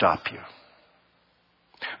wants to stop you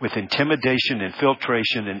with intimidation,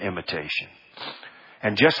 infiltration, and imitation.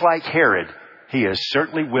 And just like Herod, he is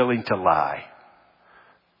certainly willing to lie.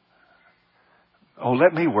 Oh,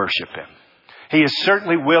 let me worship him. He is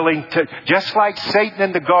certainly willing to, just like Satan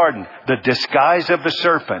in the garden, the disguise of the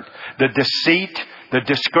serpent, the deceit, the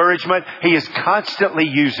discouragement. He is constantly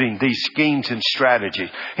using these schemes and strategies.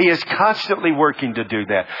 He is constantly working to do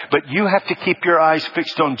that. But you have to keep your eyes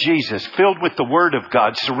fixed on Jesus, filled with the Word of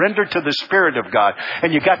God, surrender to the Spirit of God,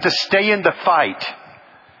 and you got to stay in the fight.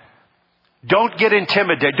 Don't get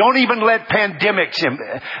intimidated. Don't let pandemics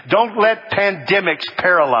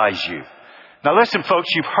paralyze you. Now listen, folks,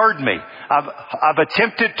 you've heard me. I've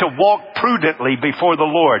attempted to walk prudently before the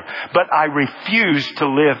Lord, but I refuse to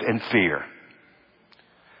live in fear.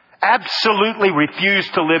 Absolutely refuse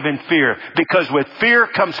to live in fear, because with fear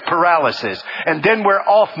comes paralysis, and then we're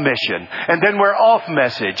off mission, and then we're off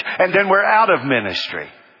message, and then we're out of ministry.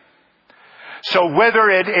 So whether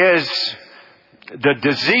it is the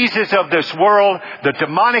diseases of this world, the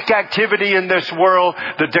demonic activity in this world,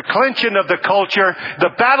 the declension of the culture, the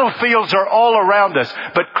battlefields are all around us.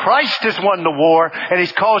 But Christ has won the war, and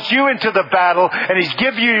He's called you into the battle, and He's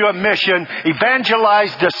given you a mission: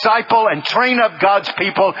 evangelize, disciple, and train up God's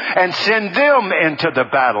people, and send them into the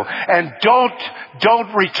battle. And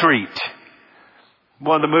don't retreat.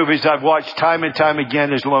 One of the movies I've watched time and time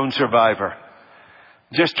again is Lone Survivor.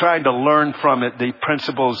 Just trying to learn from it the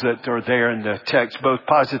principles that are there in the text, both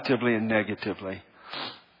positively and negatively.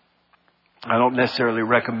 I don't necessarily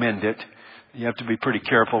recommend it. You have to be pretty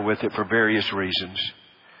careful with it for various reasons.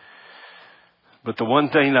 But the one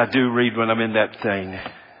thing I do read when I'm in that thing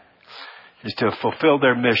is to fulfill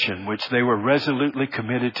their mission, which they were resolutely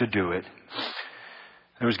committed to do it.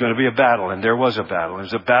 There was going to be a battle, and there was a battle. There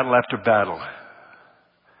was a battle after battle.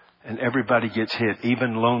 And everybody gets hit.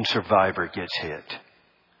 Even Lone Survivor gets hit.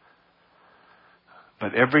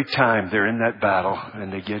 But every time they're in that battle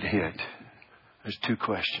and they get hit, there's two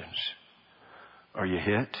questions. Are you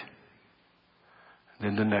hit?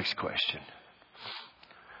 Then the next question.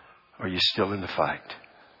 Are you still in the fight?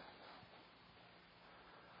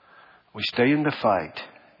 We stay in the fight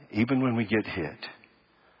even when we get hit.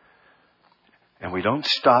 And we don't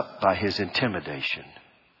stop by His intimidation.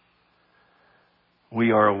 We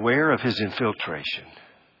are aware of His infiltration.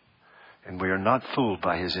 And we are not fooled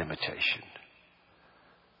by His imitation.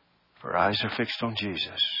 For our eyes are fixed on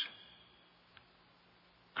Jesus.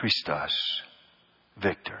 Christos,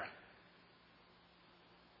 victor.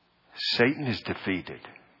 Satan is defeated.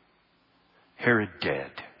 Herod dead.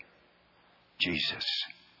 Jesus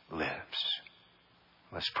lives.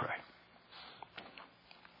 Let's pray.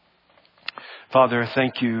 Father,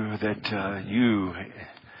 thank you that you,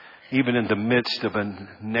 even in the midst of a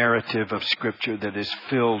narrative of Scripture that is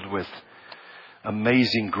filled with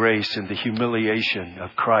amazing grace and the humiliation of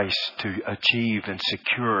Christ to achieve and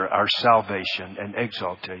secure our salvation and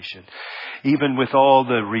exaltation, even with all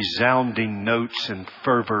the resounding notes and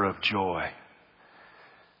fervor of joy.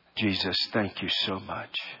 Jesus, thank you so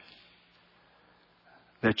much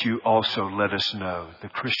that you also let us know the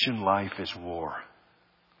Christian life is war.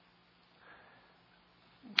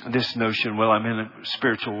 This notion, well, I'm in a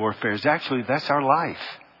spiritual warfare, is actually, that's our life.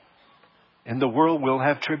 In the world, we'll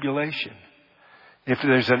have tribulation. If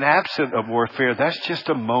there's an absence of warfare, that's just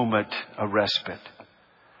a moment, a respite.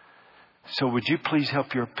 So would you please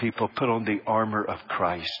help your people put on the armor of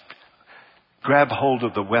Christ, grab hold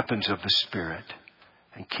of the weapons of the Spirit,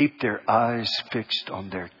 and keep their eyes fixed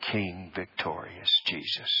on their King victorious,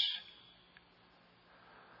 Jesus,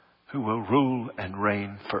 who will rule and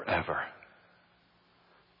reign forever.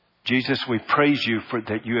 Jesus, we praise you for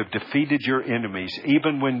that you have defeated your enemies.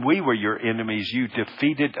 Even when we were your enemies, you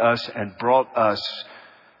defeated us and brought us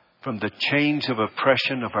from the chains of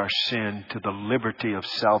oppression of our sin to the liberty of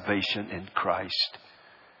salvation in Christ.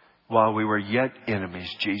 While we were yet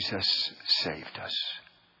enemies, Jesus saved us.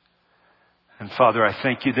 And Father, I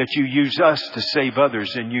thank you that you use us to save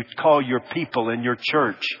others, and you call your people in your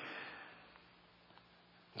church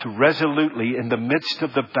to resolutely, in the midst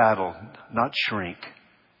of the battle, not shrink,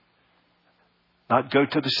 not go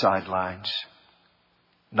to the sidelines,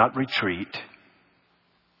 not retreat,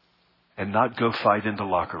 and not go fight in the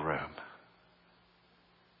locker room.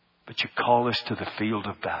 But you call us to the field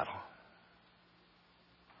of battle,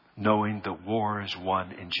 knowing the war is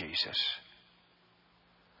won in Jesus.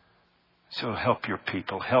 So help your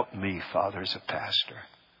people. Help me, Father, as a pastor.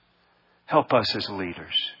 Help us as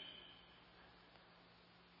leaders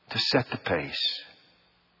to set the pace.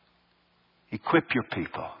 Equip your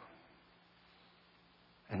people.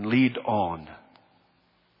 And lead on,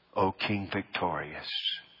 O King victorious.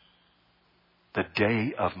 The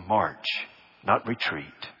day of march, not retreat.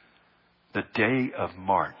 The day of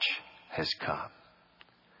march has come.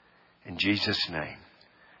 In Jesus' name,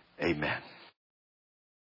 amen.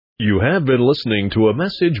 You have been listening to a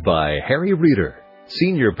message by Harry Reeder,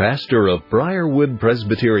 Senior Pastor of Briarwood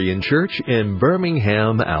Presbyterian Church in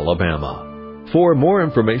Birmingham, Alabama. For more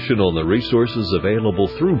information on the resources available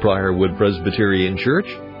through Briarwood Presbyterian Church,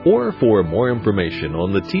 or for more information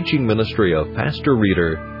on the teaching ministry of Pastor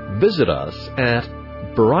Reeder, visit us at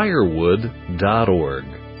briarwood.org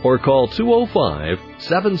or call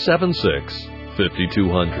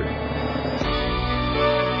 205-776-5200.